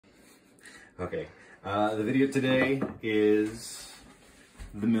Okay, the video today is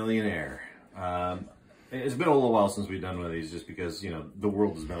the Millionaire. It's been a little while since we've done one of these just because, you know, the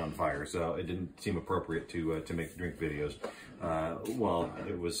world has been on fire, so it didn't seem appropriate to make drink videos. Well,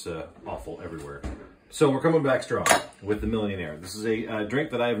 it was awful everywhere. So we're coming back strong with the Millionaire. This is a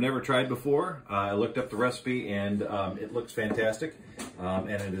drink that I have never tried before. I looked up the recipe and it looks fantastic, and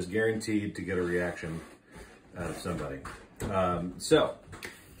it is guaranteed to get a reaction out of somebody. So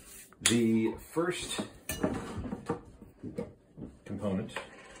the first component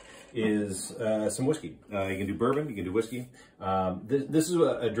is some whiskey. You can do bourbon, you can do whiskey. This is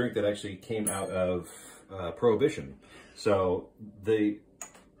a drink that actually came out of Prohibition. So the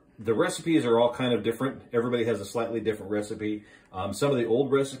recipes are all kind of different. Everybody has a slightly different recipe. Some of the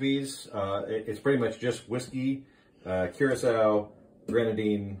old recipes, it's pretty much just whiskey, Curaçao,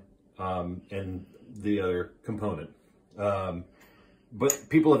 Grenadine, and the other component. But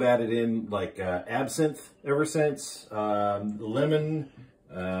people have added in like absinthe ever since, lemon,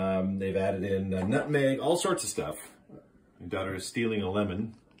 they've added in nutmeg, all sorts of stuff. My daughter is stealing a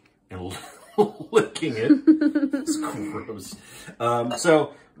lemon and licking it. It's gross.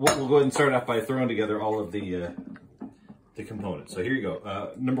 So we'll go ahead and start off by throwing together all of the components. So here you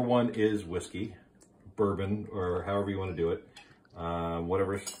go. Number one is whiskey, bourbon, or however you want to do it,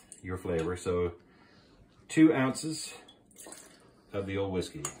 whatever's your flavor. So 2 ounces of the old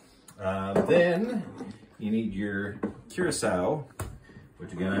whiskey. Then you need your Curaçao,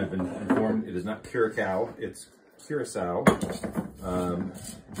 which again I've been informed it is not Curaçao, it's Curaçao.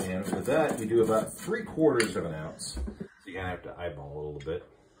 And with that you do about 3/4 of an ounce. So you're gonna have to eyeball a little bit.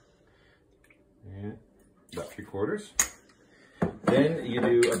 And about 3/4. Then you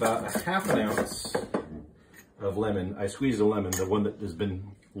do about 1/2 ounce of lemon. I squeezed a lemon, the one that has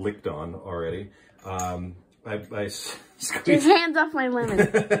been licked on already. I squeezed... Get your hands off my lemon.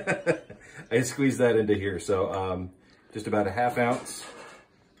 I squeezed that into here. So just about 1/2 ounce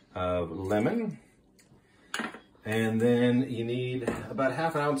of lemon. And then you need about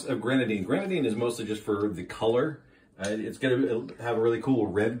 1/2 ounce of grenadine. Grenadine is mostly just for the color. It's going to have a really cool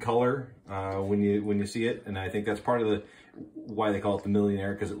red color when you see it. And I think that's part of why they call it the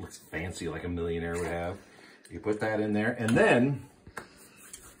Millionaire, because it looks fancy like a millionaire would have. You put that in there. And then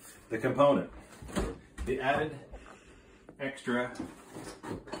the component. The added extra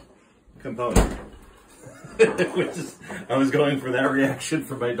component. Which is, I was going for that reaction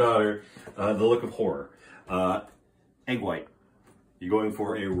from my daughter, the look of horror. Egg white. You're going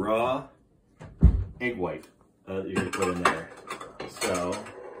for a raw egg white that you're going to put in there. So,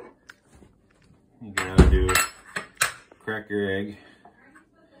 you gotta do, crack your egg.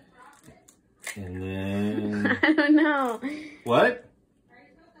 And then... I don't know. What?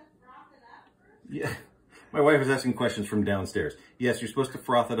 Yeah. My wife is asking questions from downstairs. Yes, you're supposed to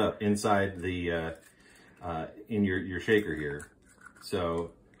froth it up inside the, in your shaker here.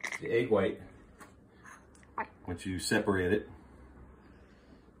 So, the egg white, once you separate it,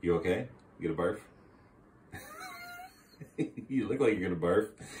 you okay? You gonna barf? You look like you're gonna barf.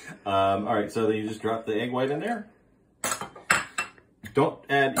 All right, so then you just drop the egg white in there. Don't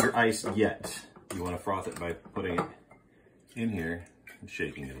add your ice yet. You wanna froth it by putting it in here and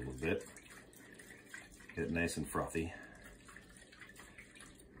shaking it a little bit. Get it nice and frothy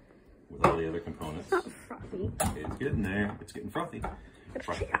with all the other components. Not frothy. It's getting there. It's getting frothy.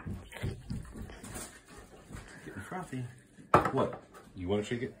 Frothy. Getting frothy. What? You want to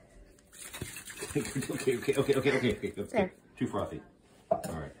shake it? Okay. That's good. Too frothy. All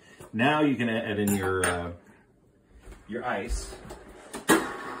right. Now you can add in your ice.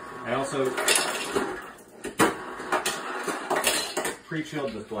 I also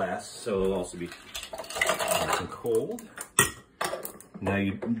pre-chilled the glass, so it'll also be nice and cold. Now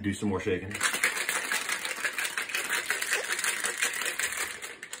you do some more shaking.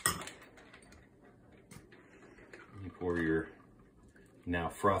 You pour your now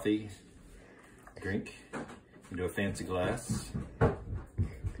frothy drink into a fancy glass.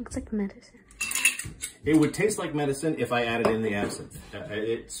 Looks like medicine. It would taste like medicine if I added in the absinthe.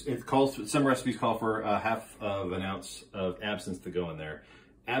 It calls, some recipes call for 1/2 ounce of absinthe to go in there.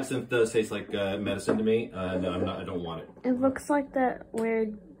 Absinthe does taste like medicine to me. No, I don't want it. It looks like that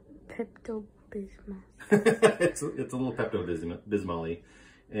weird Pepto-Bismol. it's a little Pepto-Bismol-y.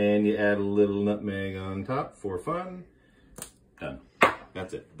 And you add a little nutmeg on top for fun. Done.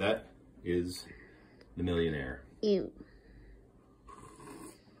 That's it. That is the Millionaire. Ew.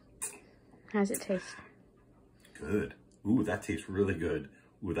 How's it taste? Good. Ooh, that tastes really good.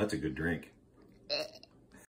 Ooh, that's a good drink.